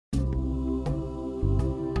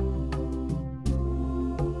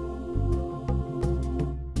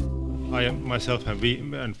I myself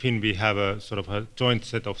and Finn, we have a sort of a joint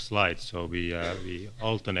set of slides, so we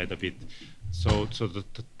alternate a bit. So the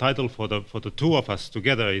title for the two of us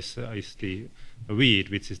together is the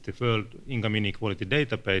WIID, which is the World Income Inequality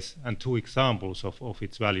Database, and two examples of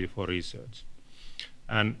its value for research.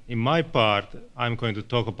 And in my part, I'm going to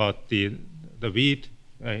talk about the WIID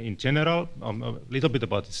in general, a little bit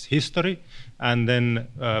about its history, and then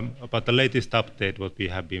about the latest update what we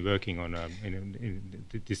have been working on in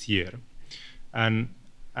this year. And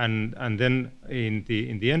then in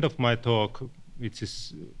the end of my talk, which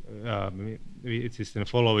is the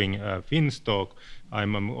following Finn's talk,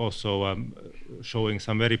 I'm also showing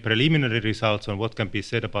some very preliminary results on what can be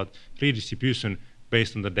said about redistribution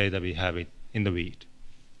based on the data we have in the WIID.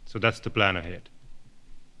 So that's the plan ahead.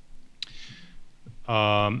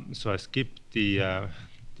 So I skipped the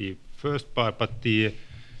first part, but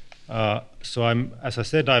so as I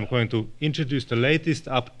said, I'm going to introduce the latest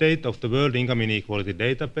update of the World Income Inequality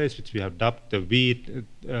Database, which we have dubbed the WIID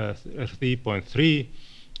 3.3,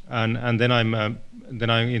 and then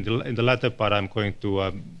in the latter part I'm going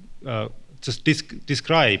to just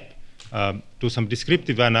describe, do some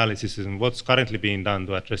descriptive analysis on what's currently being done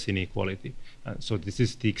to address inequality. So this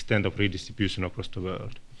is the extent of redistribution across the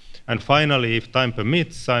world. And finally, if time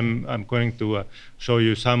permits, I'm going to show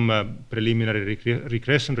you some preliminary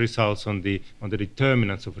regression results on the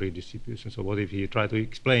determinants of redistribution. So what if we try to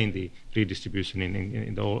explain the redistribution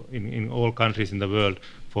in all countries in the world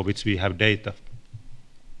for which we have data?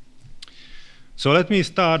 So let me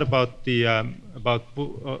start about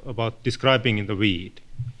describing in the WIID.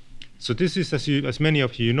 So this is, as many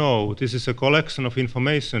of you know, this is a collection of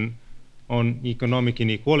information on economic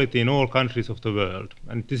inequality in all countries of the world,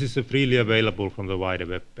 and this is freely available from the WIDER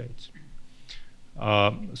webpage.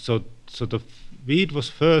 So the WIID was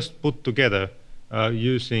first put together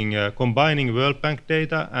using combining World Bank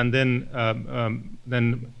data and then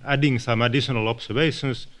adding some additional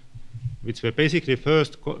observations, which were basically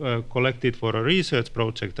first collected for a research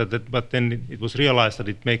project, but then it was realized that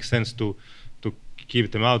it makes sense to keep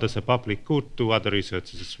them out as a public good to other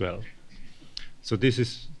researchers as well. So this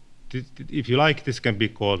is, if you like, this can be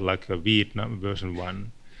called like a WIID version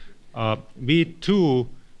 1. WIID 2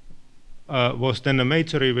 was then a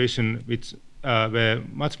major revision where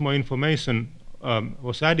much more information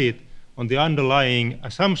was added on the underlying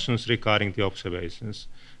assumptions regarding the observations,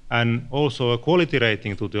 and also a quality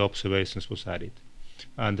rating to the observations was added.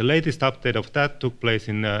 And the latest update of that took place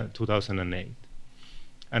in 2008.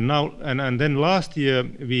 And now, and then last year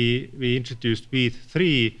we introduced WIID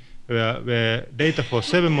 3, where data for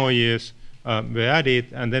 7 more years were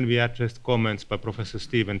added, and then we addressed comments by Professor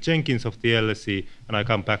Stephen Jenkins of the LSE, and I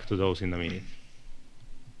come back to those in a minute.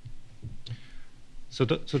 So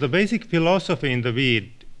the basic philosophy in the WIID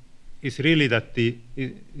is really that the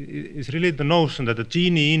notion that the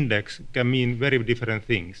Gini index can mean very different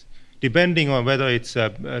things, depending on whether it's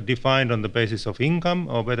defined on the basis of income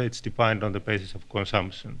or whether it's defined on the basis of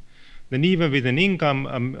consumption. Then even with an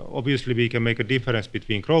income, obviously we can make a difference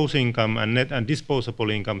between gross income and net and disposable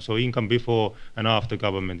income, so income before and after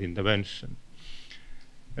government intervention.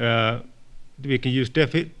 We can use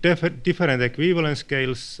different equivalence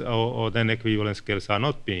scales, or then equivalence scales are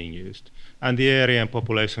not being used. And the area and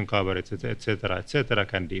population coverage, etc.,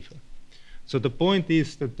 can differ. So the point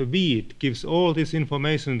is that the WIID gives all this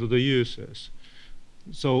information to the users.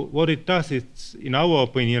 So what it does, in our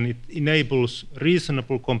opinion, it enables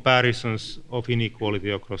reasonable comparisons of inequality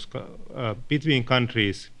across between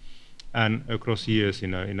countries and across years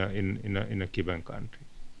in a given country.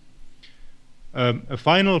 A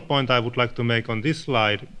final point I would like to make on this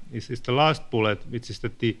slide is the last bullet, which is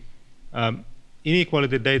that the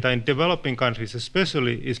inequality data in developing countries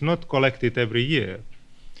especially is not collected every year.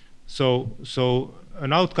 So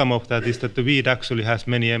an outcome of that is that the WIID actually has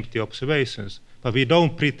many empty observations, but we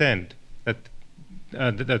don't pretend that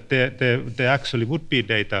there actually would be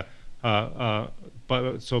data,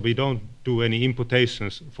 so we don't do any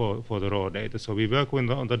imputations for the raw data. So we work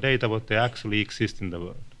on the data what they actually exist in the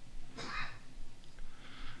world.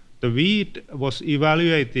 The WIID was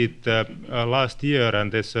evaluated last year,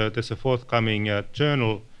 and there's a forthcoming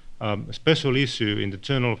journal, special issue in the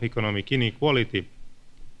Journal of Economic Inequality.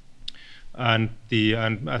 And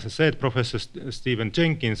as I said, Professor Stephen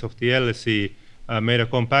Jenkins of the LSE made a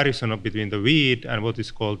comparison between the WIID and what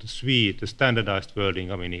is called the SWIID, the Standardized World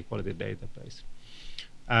Income Inequality Database.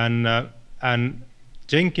 And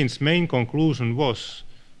Jenkins' main conclusion was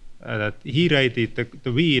that he rated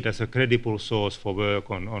the WIID as a credible source for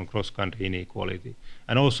work on cross-country inequality,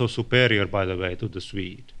 and also superior, by the way, to the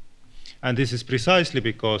SWIID. And this is precisely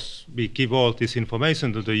because we give all this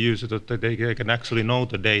information to the user that they can actually know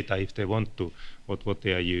the data if they want to, what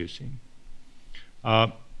they are using.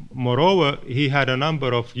 Moreover, he had a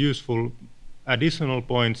number of useful additional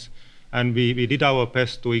points, and we did our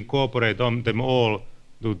best to incorporate them all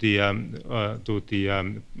to the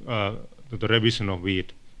revision of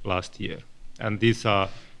WIID last year. And these are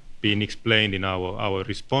being explained in our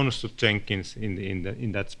response to Jenkins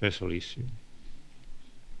in that special issue.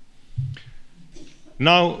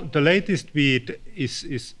 Now, the latest WIID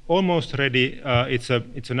is almost ready. It's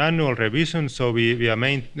an annual revision, so we are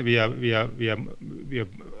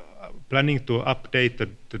planning to update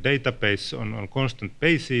the database on a constant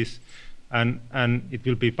basis, and it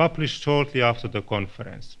will be published shortly after the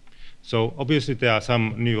conference. So obviously there are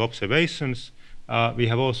some new observations. We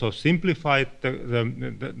have also simplified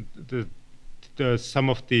some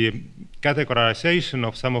of the categorization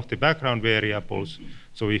of some of the background variables.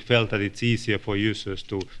 So we felt that it's easier for users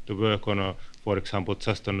to work on, for example,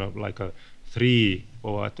 just on like a 3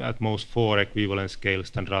 or at most 4 equivalence scales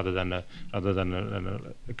than rather than a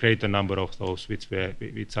greater number of those which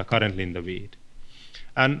are currently in the WIID.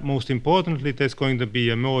 And most importantly, there's going to be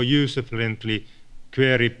a more user-friendly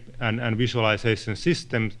query and visualization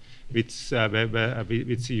system, which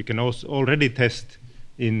you can also already test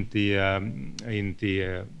in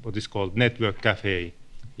the what is called Network Cafe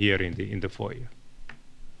here in the foyer.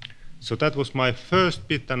 So that was my first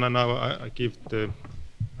bit, and now I give the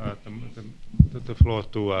floor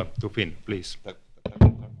to Finn, please.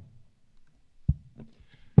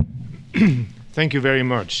 Thank you very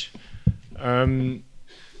much.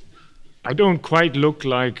 I don't quite look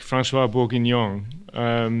like François Bourguignon.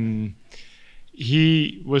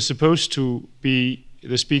 He was supposed to be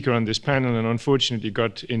the speaker on this panel and unfortunately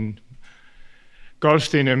got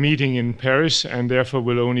engulfed in a meeting in Paris and therefore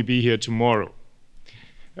will only be here tomorrow.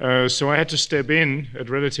 So I had to step in at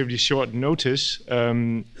relatively short notice,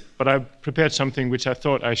 but I prepared something which I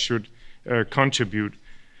thought I should contribute.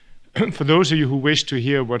 For those of you who wish to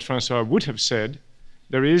hear what François would have said,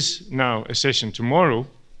 there is now a session tomorrow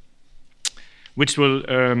which will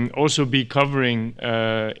also be covering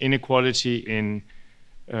inequality in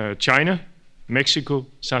China, Mexico,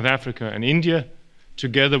 South Africa, and India,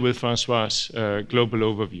 together with François' global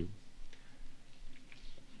overview.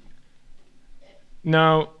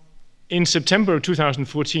 Now, in September of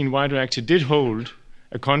 2014, WIDER actually did hold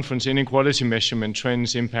a conference, Inequality Measurement,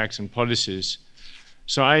 Trends, Impacts, and Policies.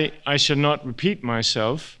 So I shall not repeat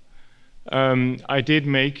myself. I did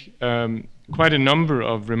make quite a number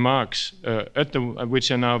of remarks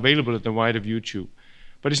which are now available at the WIDER YouTube.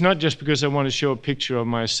 But it's not just because I want to show a picture of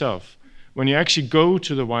myself. When you actually go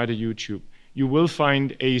to the WIDER YouTube, you will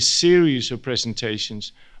find a series of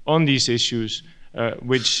presentations on these issues,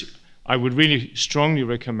 which I would really strongly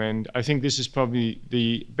recommend. I think this is probably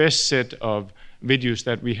the best set of videos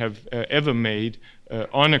that we have ever made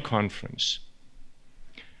on a conference.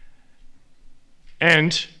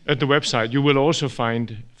 And at the website, you will also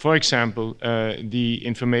find, for example, the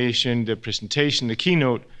information, the presentation, the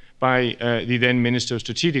keynote by the then Minister of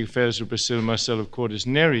Strategic Affairs of Brazil, Marcelo Cortes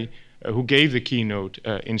Neri, who gave the keynote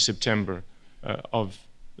in September of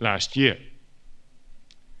last year.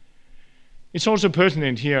 It's also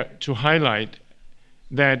pertinent here to highlight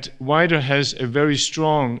that WIDER has a very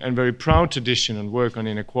strong and very proud tradition on work on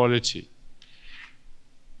inequality.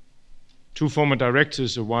 2 former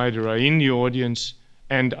directors of WIDER are in the audience,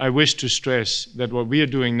 and I wish to stress that what we are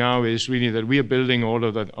doing now is really that we are building all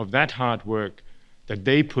of that hard work that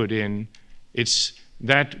they put in. It's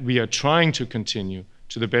that we are trying to continue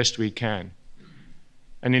to the best we can.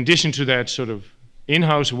 And in addition to that sort of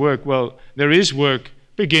in-house work, well, there is work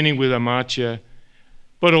beginning with Amartya,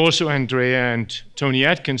 but also Andrea and Tony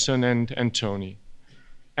Atkinson and Tony,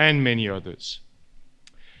 and many others.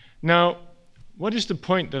 Now, what is the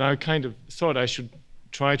point that I kind of thought I should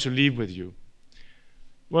try to leave with you?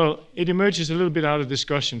 Well, it emerges a little bit out of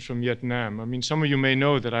discussion from Vietnam. I mean, some of you may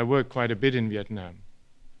know that I work quite a bit in Vietnam.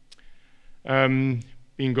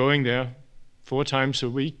 Been going there 4 times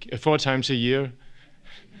a year,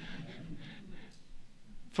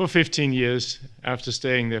 for 15 years after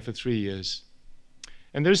staying there for 3 years.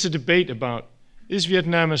 And there's a debate about, is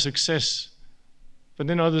Vietnam a success? But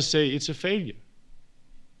then others say it's a failure.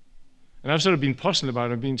 And I've sort of been puzzled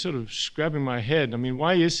about it. I've been sort of scratching my head. I mean,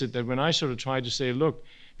 why is it that when I sort of try to say, look,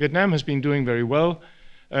 Vietnam has been doing very well,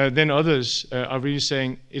 then others are really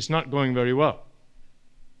saying it's not going very well?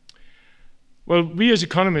 Well, we as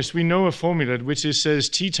economists, we know a formula which says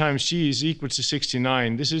T times G is equal to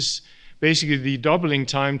 69. This is basically the doubling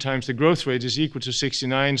time times the growth rate is equal to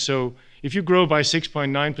 69. So if you grow by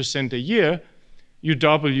 6.9% a year, you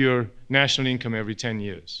double your national income every 10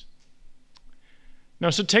 years. Now,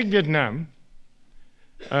 so take Vietnam,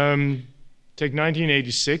 take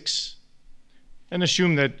 1986, and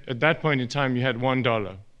assume that at that point in time you had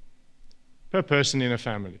 $1 per person in a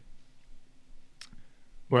family.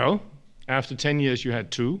 Well, after 10 years you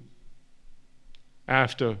had 2,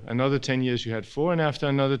 after another 10 years you had 4, and after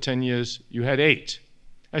another 10 years you had 8,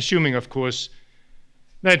 assuming, of course,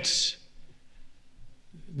 that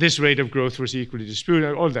this rate of growth was equally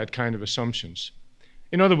distributed, all that kind of assumptions.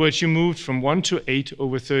 In other words, you moved from 1 to 8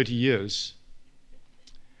 over 30 years.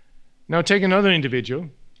 Now take another individual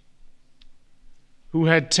who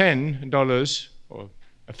had $10, or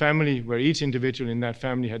a family where each individual in that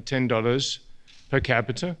family had $10 per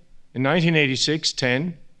capita. In 1986, 10.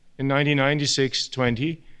 In 1996,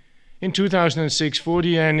 20. In 2006,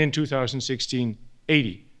 40. And in 2016,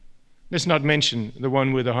 80. Let's not mention the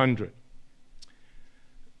one with 100.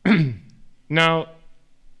 Now,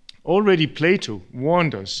 already Plato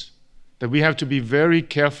warned us that we have to be very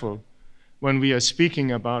careful when we are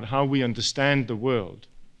speaking about how we understand the world,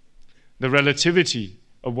 the relativity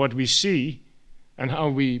of what we see and how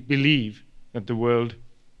we believe that the world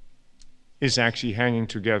is actually hanging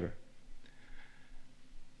together.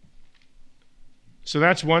 So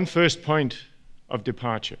that's one first point of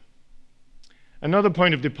departure. Another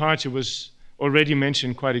point of departure was already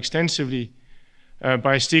mentioned quite extensively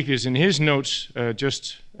by Stiglitz in his notes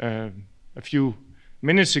just a few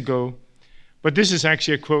minutes ago. But this is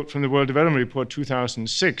actually a quote from the World Development Report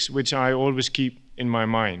 2006, which I always keep in my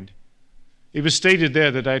mind. It was stated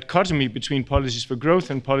there that the dichotomy between policies for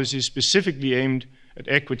growth and policies specifically aimed at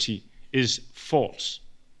equity is false.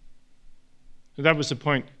 So that was the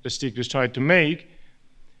point that Stiglitz tried to make.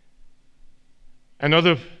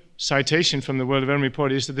 Another citation from the World Development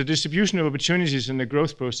Report is that the distribution of opportunities in the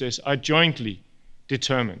growth process are jointly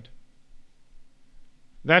determined.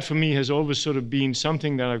 That for me has always sort of been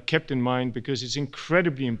something that I've kept in mind because it's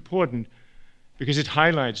incredibly important, because it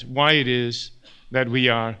highlights why it is that we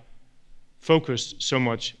are focused so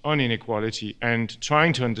much on inequality and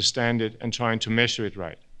trying to understand it and trying to measure it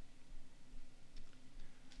right.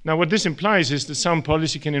 Now, what this implies is that some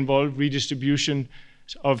policy can involve redistribution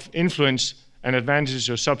of influence and advantages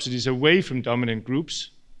or subsidies away from dominant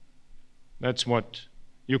groups. That's what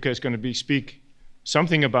Jukka is going to speak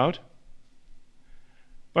something about.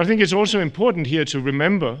 But I think it's also important here to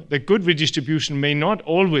remember that good redistribution may not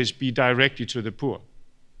always be directly to the poor.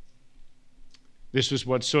 This was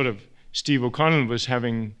what sort of Steve O'Connell was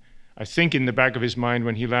having, I think, in the back of his mind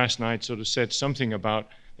when he last night sort of said something about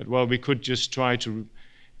that, well, we could just try to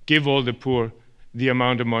give all the poor the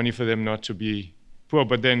amount of money for them not to be poor.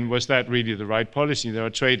 But then was that really the right policy? There are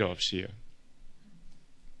trade-offs here.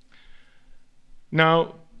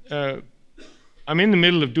 Now, I'm in the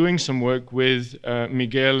middle of doing some work with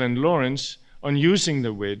Miguel and Lawrence on using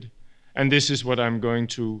the WIID, and this is what I'm going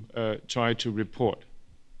to try to report.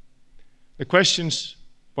 The questions: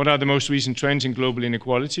 what are the most recent trends in global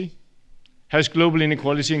inequality? Has global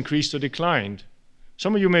inequality increased or declined?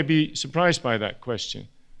 Some of you may be surprised by that question,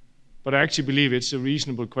 but I actually believe it's a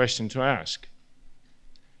reasonable question to ask.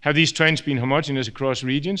 Have these trends been homogeneous across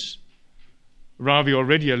regions? Ravi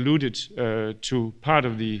already alluded to part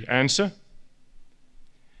of the answer.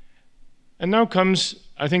 And now comes,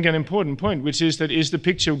 I think, an important point, which is that is the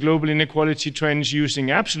picture of global inequality trends using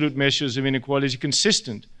absolute measures of inequality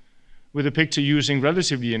consistent with a picture using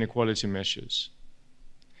relatively inequality measures?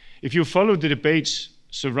 If you follow the debates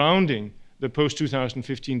surrounding the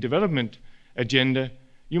post-2015 development agenda,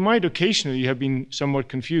 you might occasionally have been somewhat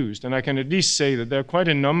confused. And I can at least say that there are quite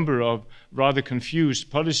a number of rather confused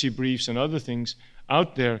policy briefs and other things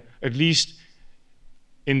out there, at least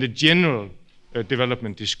in the general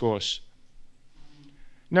development discourse.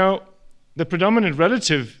 Now, the predominant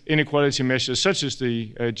relative inequality measures, such as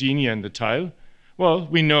the Gini and the tile, well,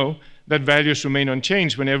 we know that values remain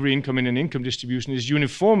unchanged when every income in an income distribution is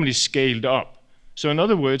uniformly scaled up. So in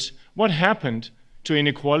other words, what happened to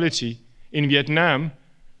inequality in Vietnam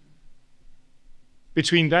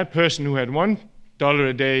between that person who had $1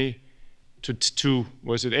 a day to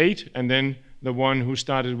was it 8, and then the one who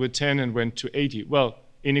started with 10 and went to 80? Well,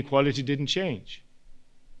 inequality didn't change.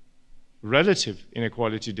 Relative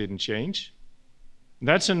inequality didn't change.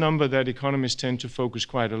 That's a number that economists tend to focus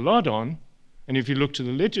quite a lot on. And if you look to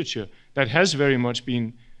the literature, that has very much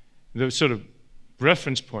been the sort of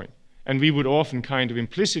reference point. And we would often kind of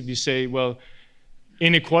implicitly say, well,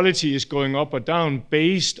 inequality is going up or down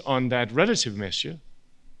based on that relative measure.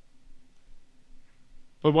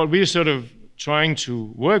 But what we're sort of trying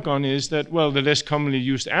to work on is that, well, the less commonly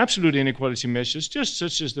used absolute inequality measures, just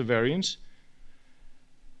such as the variance,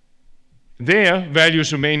 their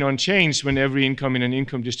values remain unchanged when every income in an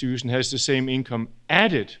income distribution has the same income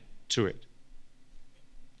added to it.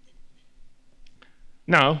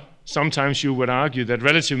 Now, sometimes you would argue that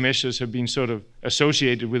relative measures have been sort of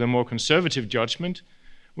associated with a more conservative judgment,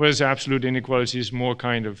 whereas absolute inequality is more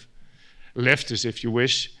kind of leftist, if you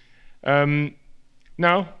wish.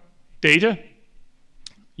 Now, data.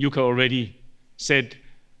 Jukka already said,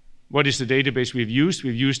 what is the database we've used?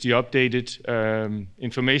 We've used the updated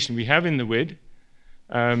information we have in the WIID.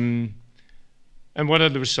 And what are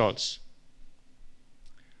the results?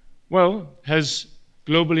 Well, has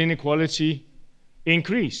global inequality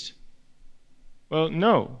increased? Well,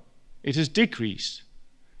 no, it has decreased.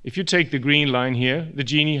 If you take the green line here, the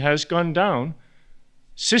Gini has gone down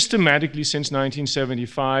systematically since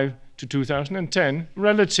 1975 to 2010,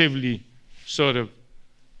 relatively sort of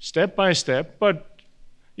step by step, but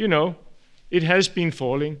you know, it has been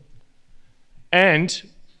falling. And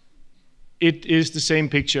it is the same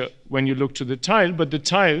picture when you look to the tile, but the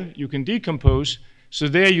tile you can decompose. So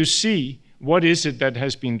there you see what is it that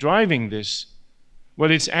has been driving this. Well,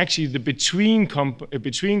 it's actually the between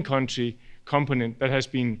country component that has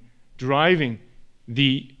been driving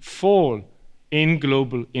the fall in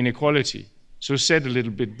global inequality. So said a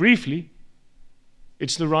little bit briefly,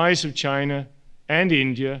 it's the rise of China and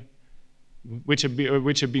India, which have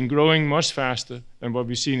been growing much faster than what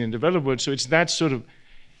we've seen in the developed world. So it's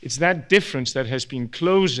that difference that has been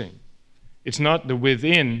closing. It's not the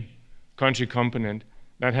within country component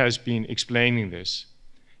that has been explaining this.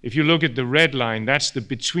 If you look at the red line, that's the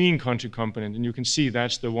between country component, and you can see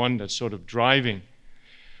that's the one that's sort of driving.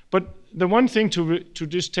 But the one thing to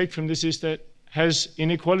just take from this is that, has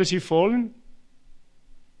inequality fallen?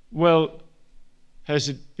 Well, has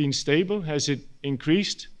it been stable? Has it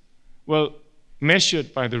increased? Well,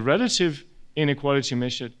 measured by the relative inequality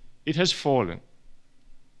measured, it has fallen.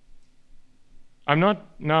 I'm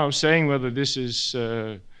not now saying whether this is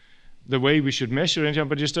the way we should measure anything,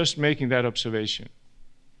 but just making that observation.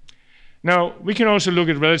 Now, we can also look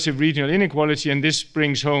at relative regional inequality, and this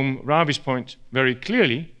brings home Ravi's point very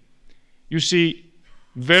clearly. You see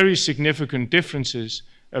very significant differences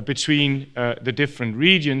between the different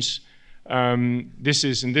regions. This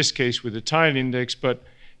is, in this case, with the tile index, but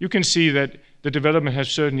you can see that the development has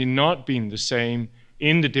certainly not been the same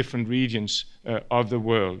in the different regions of the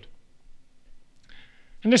world.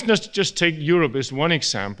 And let's just take Europe as one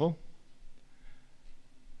example.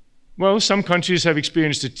 Well, some countries have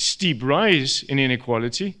experienced a steep rise in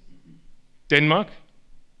inequality. Denmark,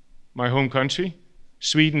 my home country,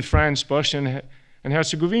 Sweden, France, Bosnia and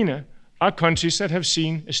Herzegovina are countries that have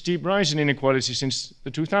seen a steep rise in inequality since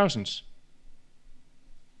the 2000s.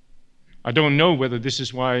 I don't know whether this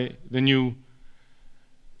is why the new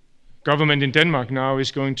government in Denmark now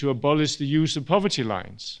is going to abolish the use of poverty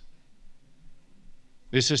lines.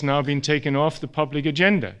 This has now been taken off the public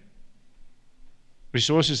agenda.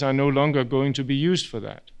 Resources are no longer going to be used for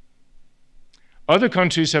that. Other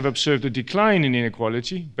countries have observed a decline in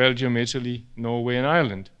inequality, Belgium, Italy, Norway, and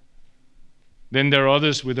Ireland. Then there are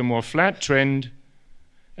others with a more flat trend,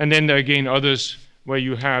 and then there are again others where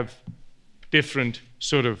you have different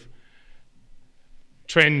sort of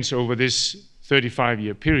trends over this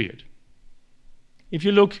 35-year period. If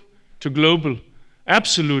you look to global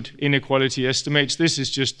absolute inequality estimates, this is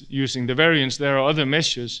just using the variance. There are other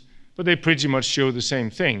measures, but they pretty much show the same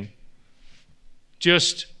thing.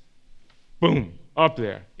 Just, boom, up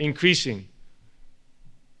there, increasing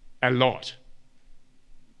a lot.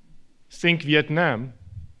 Think Vietnam.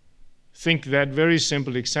 Think that very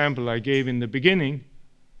simple example I gave in the beginning.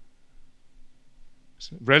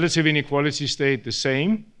 Relative inequality stayed the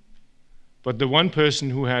same, but the one person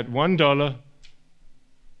who had $1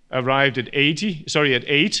 arrived at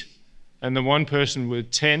 8, and the one person with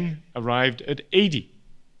 10 arrived at 80.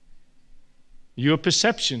 Your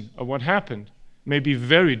perception of what happened may be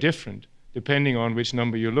very different depending on which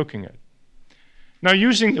number you're looking at. Now,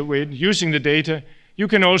 using the WIID, using the data, you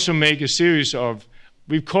can also make a series of,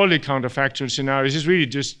 we call it counterfactual scenarios. It's really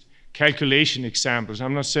just calculation examples.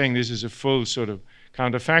 I'm not saying this is a full sort of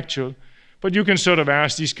counterfactual, but you can sort of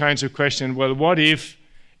ask these kinds of questions. Well, what if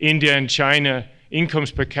India and China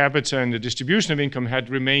incomes per capita and the distribution of income had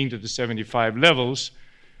remained at the 75 levels?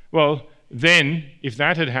 Well, then, if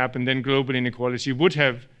that had happened, then global inequality would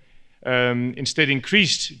have instead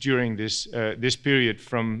increased during this period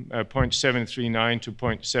from 0.739 to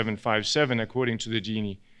 0.757, according to the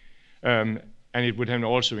Gini, and it would have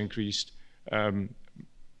also increased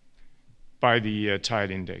by the tile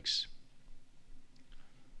index.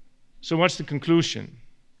 So what's the conclusion?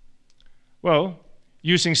 Well,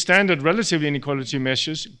 using standard relative inequality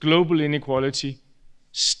measures, global inequality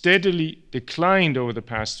steadily declined over the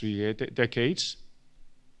past 3 decades.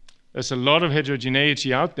 There's a lot of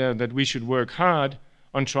heterogeneity out there that we should work hard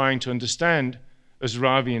on trying to understand, as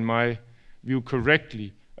Ravi, in my view,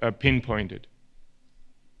 correctly pinpointed.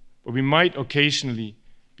 But we might occasionally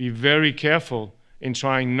be very careful in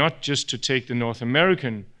trying not just to take the North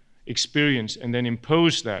American experience and then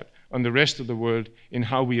impose that on the rest of the world in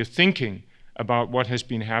how we are thinking about what has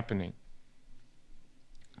been happening.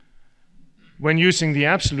 When using the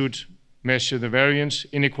absolute measure, the variance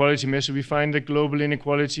inequality measure, we find that global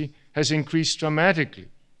inequality has increased dramatically.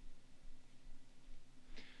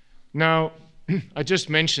 Now, I just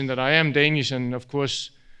mentioned that I am Danish, and of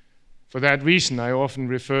course, for that reason, I often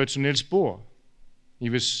refer to Niels Bohr. He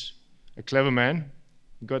was a clever man,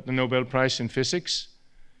 got the Nobel Prize in physics.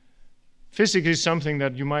 Physics is something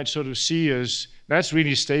that you might sort of see as, that's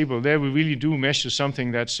really stable. There we really do measure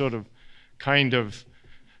something that's sort of, kind of,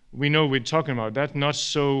 we know we're talking about. That's not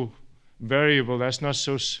so variable, that's not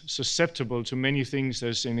so susceptible to many things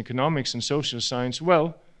as in economics and social science.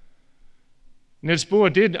 Well, Niels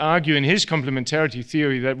Bohr did argue in his complementarity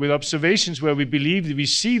theory that with observations where we believe that we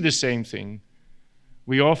see the same thing,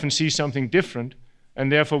 we often see something different,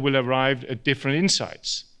 and therefore will arrive at different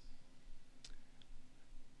insights.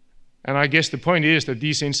 And I guess the point is that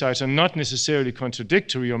these insights are not necessarily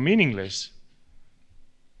contradictory or meaningless.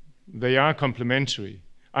 They are complementary.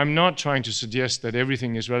 I'm not trying to suggest that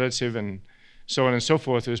everything is relative and so on and so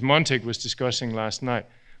forth, as Montek was discussing last night.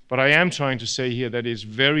 But I am trying to say here that it's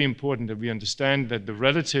very important that we understand that the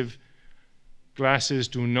relative glasses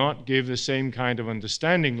do not give the same kind of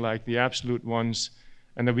understanding like the absolute ones,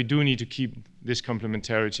 and that we do need to keep this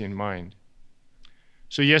complementarity in mind.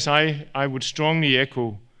 So yes, I would strongly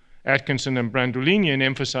echo Atkinson and Brandolini in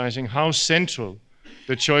emphasizing how central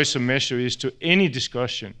the choice of measure is to any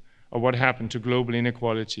discussion of what happened to global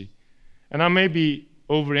inequality. And I may be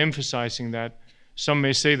overemphasizing that. Some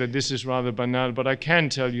may say that this is rather banal, but I can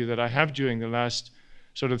tell you that I have, during the last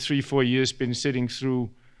sort of 3-4 years, been sitting through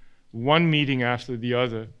one meeting after the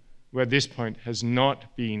other where this point has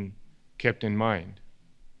not been kept in mind.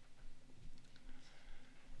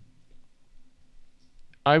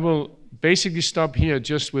 I will basically stop here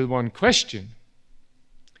just with one question.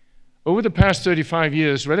 Over the past 35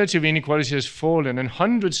 years, relative inequality has fallen, and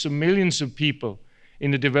hundreds of millions of people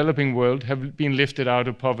in the developing world have been lifted out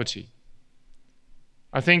of poverty.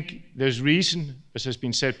 I think there's reason, as has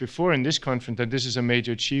been said before in this conference, that this is a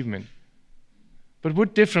major achievement. But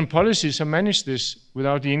would different policies have managed this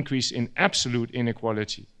without the increase in absolute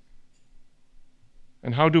inequality?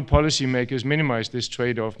 And how do policymakers minimize this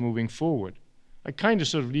trade-off moving forward? I kind of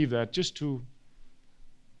sort of leave that just to,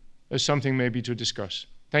 as something maybe to discuss.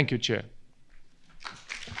 Thank you, Chair.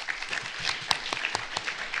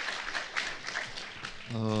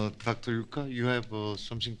 Dr. Jukka, you have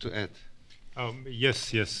something to add?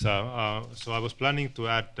 Yes. So I was planning to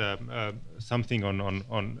add something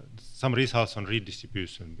on some results on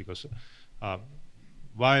redistribution, because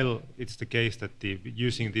while it's the case that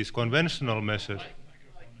using these conventional measures.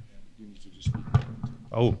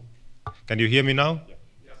 Oh, can you hear me now?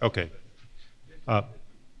 Okay.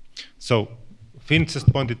 So Finn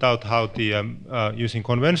just pointed out how the using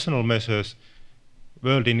conventional measures,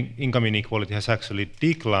 world income inequality has actually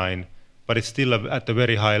declined, but it's still at a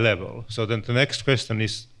very high level. So then the next question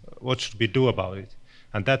is, what should we do about it?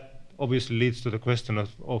 And that obviously leads to the question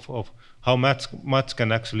of how much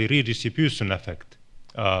can actually redistribution affect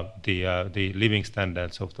the living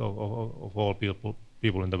standards of all people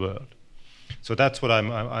in the world. So that's what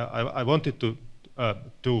I wanted to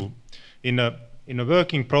do in a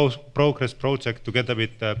working progress project together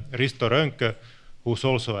with Risto Rönke, who's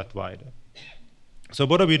also at WIDER. So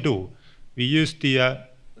what do? We use the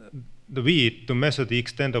WIID to measure the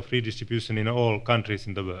extent of redistribution in all countries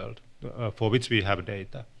in the world, for which we have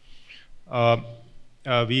data.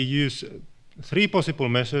 We use 3 possible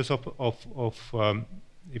measures of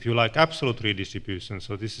if you like, absolute redistribution.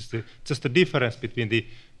 So this is just the difference between the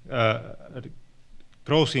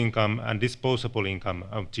gross income and disposable income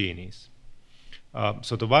of Ginies.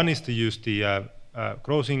 So the one is to use the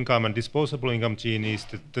gross income and disposable income Ginies.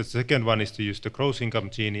 The second one is to use the gross income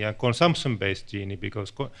Gini and consumption-based Gini,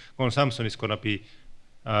 because consumption is going to be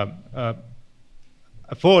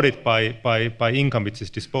afforded by income which is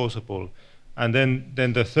disposable. And then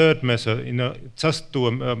the third measure, just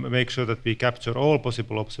to make sure that we capture all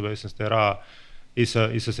possible observations there are, is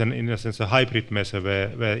in a sense a hybrid measure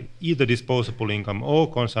where either disposable income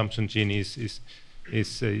or consumption Gini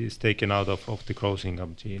is taken out of the gross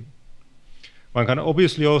income Gini. One can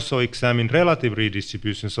obviously also examine relative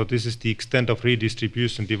redistribution, so this is the extent of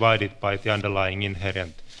redistribution divided by the underlying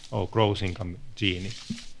inherent or gross income Gini.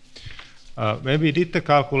 When we did the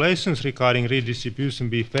calculations regarding redistribution,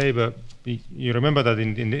 you remember that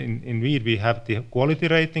in WIID we have the quality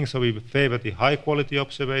rating, so we favor the high quality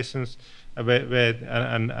observations,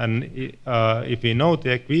 and if we know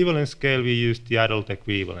the equivalence scale, we use the adult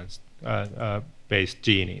equivalence based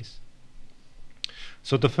Ginis.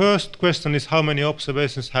 So the first question is, how many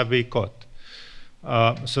observations have we got?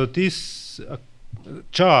 So this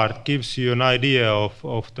chart gives you an idea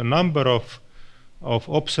of the number of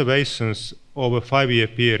observations over 5-year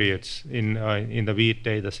periods in the WIID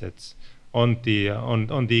datasets on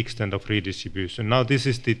the extent of redistribution. Now this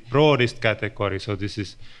is the broadest category, so this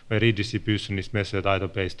is where redistribution is measured either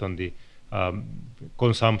based on the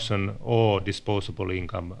consumption or disposable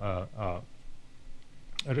income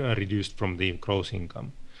reduced from the gross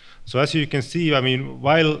income. So as you can see, I mean,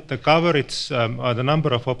 while the coverage, the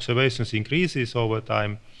number of observations increases over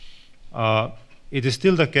time, it is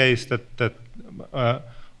still the case that a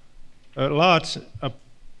large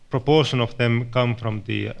proportion of them come from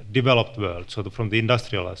the developed world, so from the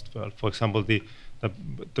industrialized world. For example, the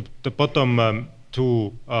bottom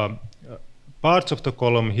two parts of the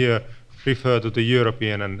column here refer to the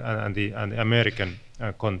European and the American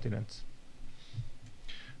continents.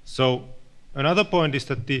 So another point is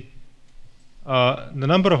that the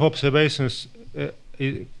number of observations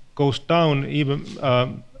goes down even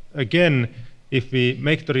again if we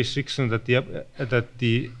make the restriction that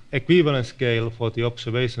the equivalence scale for the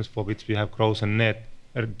observations for which we have gross and net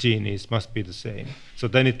Ginis must be the same. So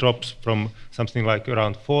then it drops from something like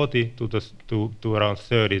around 40 to around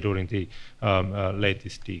 30 during the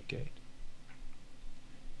latest decade.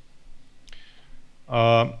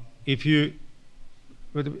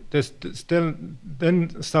 There's still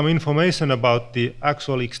then some information about the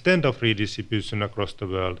actual extent of redistribution across the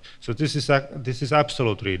world. So this is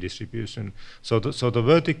absolute redistribution. So the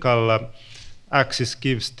vertical axis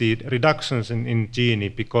gives the reductions in Gini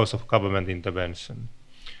because of government intervention,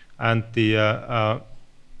 and the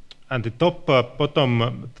top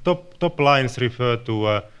lines refer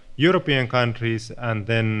to European countries and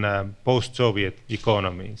then post-Soviet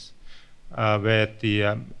economies, where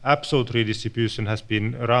the absolute redistribution has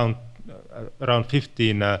been around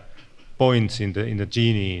 15 points in the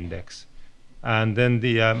Gini index, and then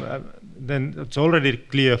then it's already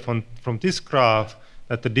clear from this graph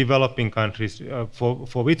that the developing countries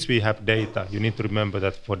for which we have data. You need to remember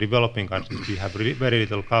that for developing countries we have very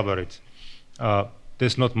little coverage.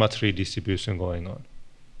 There's not much redistribution going on,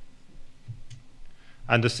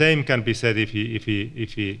 and the same can be said if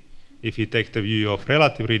you take the view of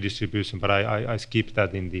relative redistribution, but I skip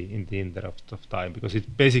that in the interest of time because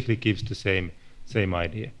it basically gives the same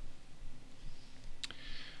idea.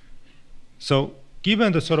 So,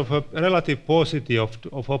 given the sort of a relative paucity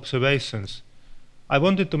of observations, I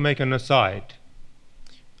wanted to make an aside.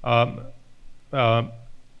 And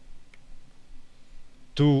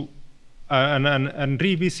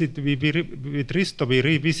revisit, with Risto, we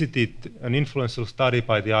revisited an influential study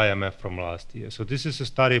by the IMF from last year. So this is a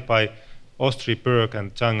study by Ostri, Berg,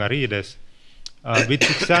 and Tsangarides, which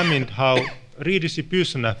examined how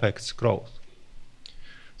redistribution affects growth.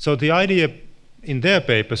 So the idea in their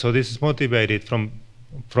paper, so this is motivated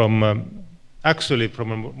actually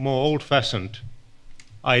from a more old-fashioned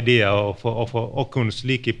idea of Okun's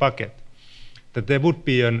leaky bucket, that there would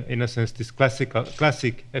be, in a sense, this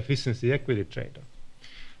classic efficiency equity trade-off.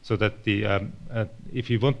 So that if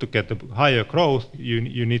you want to get a higher growth,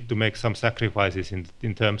 you need to make some sacrifices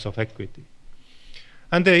in terms of equity.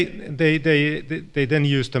 And they then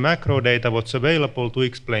use the macro data, what's available to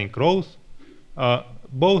explain growth,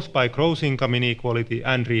 both by gross income inequality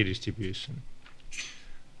and redistribution.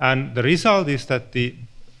 And the result is that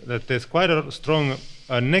there's quite a strong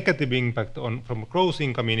negative impact from gross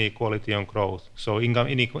income inequality on growth. So income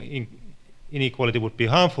inequality would be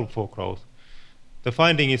harmful for growth. The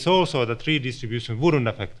finding is also that redistribution wouldn't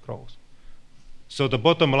affect growth. So the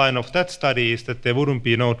bottom line of that study is that there wouldn't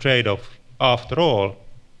be no trade-off after all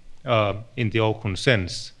in the Okun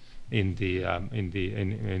sense in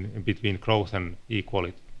between growth and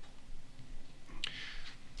equality.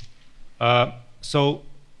 So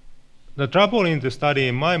the trouble in the study,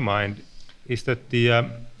 in my mind, is that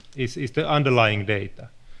is the underlying data.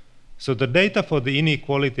 So the data for the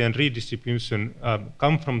inequality and redistribution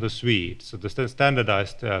come from the WIID, so the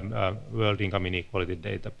standardized world income inequality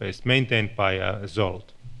database maintained by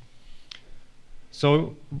Zolt.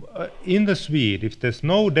 So in the WIID, if there's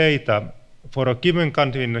no data for a given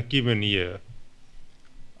country in a given year,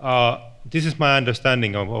 this is my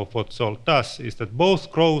understanding of what SALT does, is that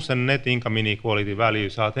both gross and net income inequality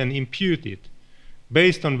values are then imputed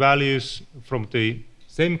based on values from the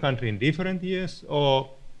same country in different years, or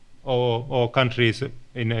countries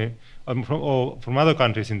or from other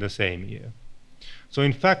countries in the same year. So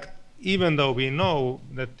in fact, even though we know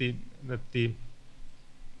that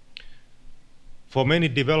for many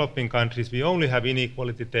developing countries we only have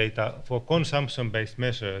inequality data for consumption-based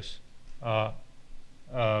measures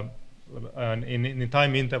in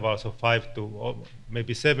time intervals of 5 to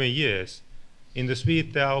maybe 7 years. In the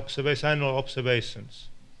Swede, there are annual observations.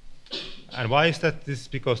 And why is that? This is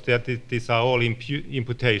because these are all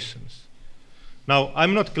imputations. Now,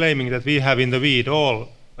 I'm not claiming that we have in the WIID all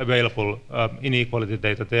available inequality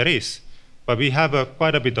data there is, but we have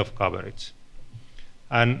quite a bit of coverage.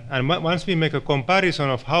 And once we make a comparison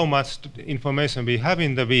of how much information we have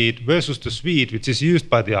in the WIID versus the Swede, which is used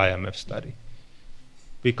by the IMF study,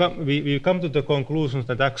 we come to the conclusion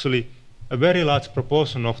that actually a very large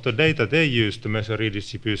proportion of the data they use to measure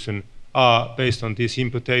redistribution are based on these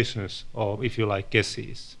imputations, or if you like,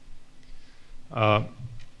 guesses.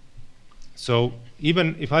 So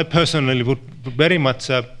even if I personally would very much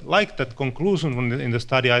like that conclusion in the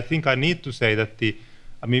study, I think I need to say that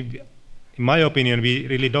in my opinion, we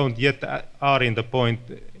really don't yet are in the point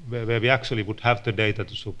where we actually would have the data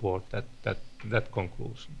to support that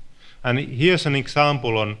conclusion. And here's an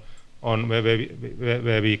example on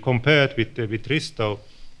where we compared with Risto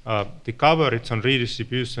the coverage on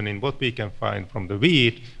redistribution in what we can find from the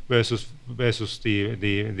WIID versus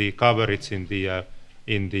the coverage in the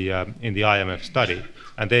IMF study.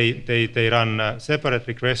 And they run separate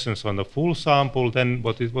regressions on the full sample, then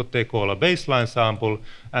what they call a baseline sample,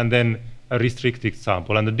 and then a restricted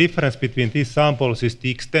sample. And the difference between these samples is the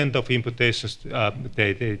extent of imputations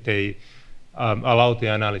they allow the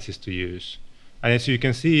analysis to use. And as you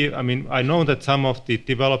can see, I know that some of the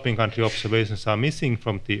developing country observations are missing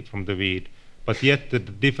from the WIID, but yet the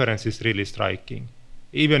difference is really striking.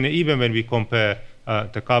 Even when we compare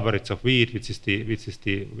the coverage of WIID,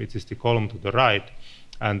 which is the column to the right,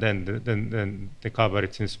 and then the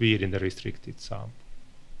coverage in Sweden in the restricted sample.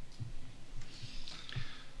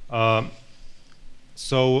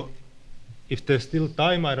 So, if there's still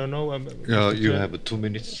time, I don't know. You have 2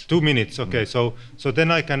 minutes. 2 minutes, okay. So then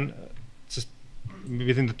I can just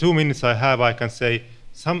within the 2 minutes I have, I can say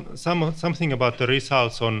something about the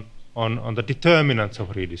results on the determinants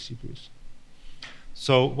of redistribution.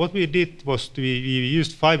 So what we did was we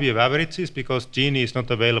used 5-year averages because Gini is not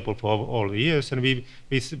available for all the years, and we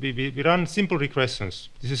run simple regressions.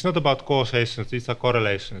 This is not about causations; these are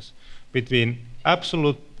correlations between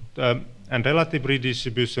absolute and relative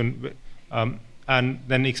redistribution, and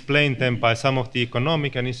then explain them by some of the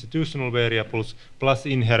economic and institutional variables plus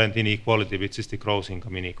inherent inequality, which is the gross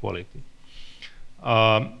income inequality.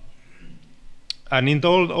 And in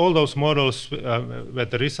all those models where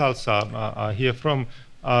the results are here from,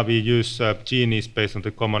 we use Gini's based on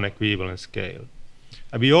the common equivalence scale.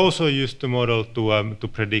 And we also use the model to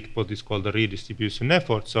predict what is called the redistribution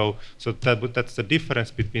effort. So that's the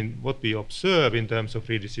difference between what we observe in terms of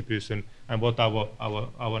redistribution and what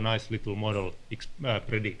our nice little model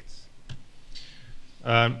predicts.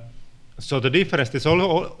 So the difference, there's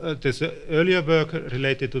earlier work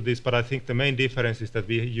related to this, but I think the main difference is that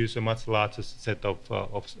we use a much larger set of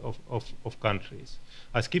countries.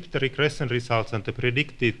 I skipped the regression results and the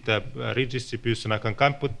predicted redistribution. I can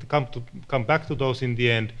come back to those in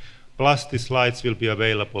the end, plus the slides will be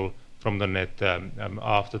available from the net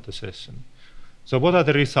after the session. So what are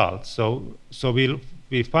the results? So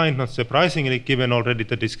we find, not surprisingly, given already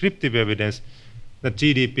the descriptive evidence, that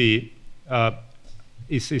GDP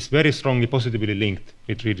is very strongly positively linked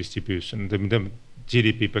with redistribution, the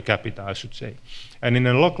GDP per capita, I should say. And in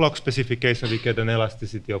a log-log specification, we get an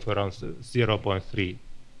elasticity of around 0.3.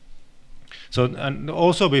 So, and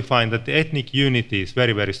also we find that the ethnic unity is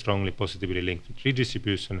very, very strongly positively linked with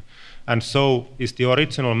redistribution. And so is the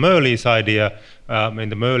original Merle's idea in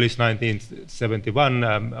the Merle's 1971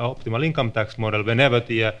 optimal income tax model. Whenever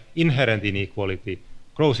the inherent inequality,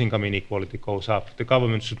 gross income inequality goes up, the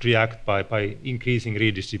government should react by increasing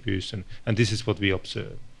redistribution, and this is what we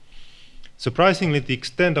observe. Surprisingly, the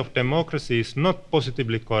extent of democracy is not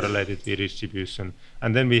positively correlated with redistribution,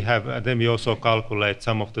 and then we also calculate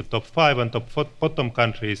some of the top 5 and top bottom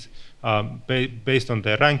countries based on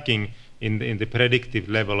their ranking in the predictive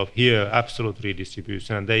level of here absolute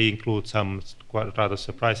redistribution, and they include some rather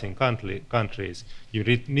surprising countries. You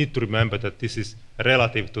need to remember that this is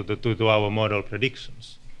relative to our model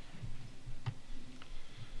predictions.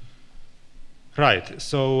 Right.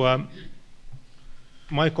 So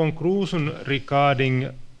my conclusion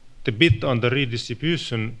regarding the bit on the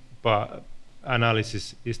redistribution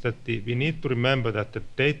analysis is that we need to remember that the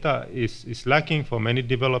data is lacking for many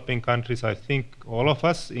developing countries. I think all of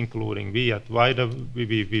us, including we at WIDER,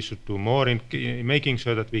 we should do more in making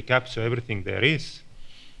sure that we capture everything there is.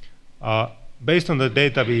 Based on the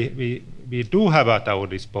data we do have at our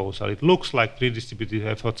disposal, it looks like redistributive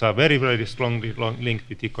efforts are very, very strongly linked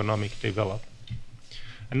with economic development.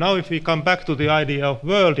 And now if we come back to the idea of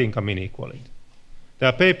world income inequality, there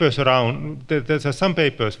are papers around, there are some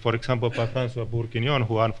papers, for example, by François Bourguignon,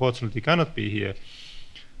 who unfortunately cannot be here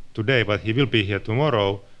today, but he will be here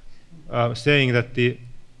tomorrow, saying that the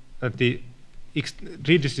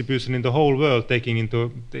redistribution in the whole world, taking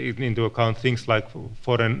into account things like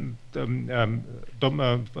foreign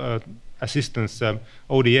assistance,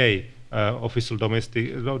 ODA, official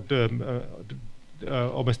domestic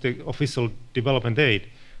official development aid,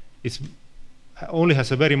 only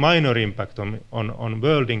has a very minor impact on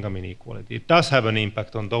world income inequality. It does have an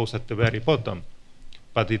impact on those at the very bottom,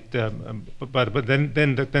 but then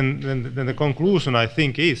the conclusion, I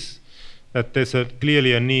think, is that there's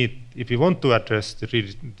clearly a need, if we want to address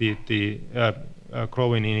the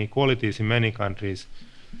growing inequalities in many countries,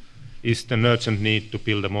 is the urgent need to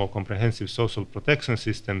build a more comprehensive social protection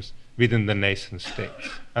systems within the nation states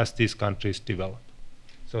as these countries develop.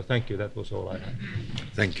 So thank you. That was all I had.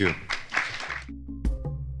 Thank you.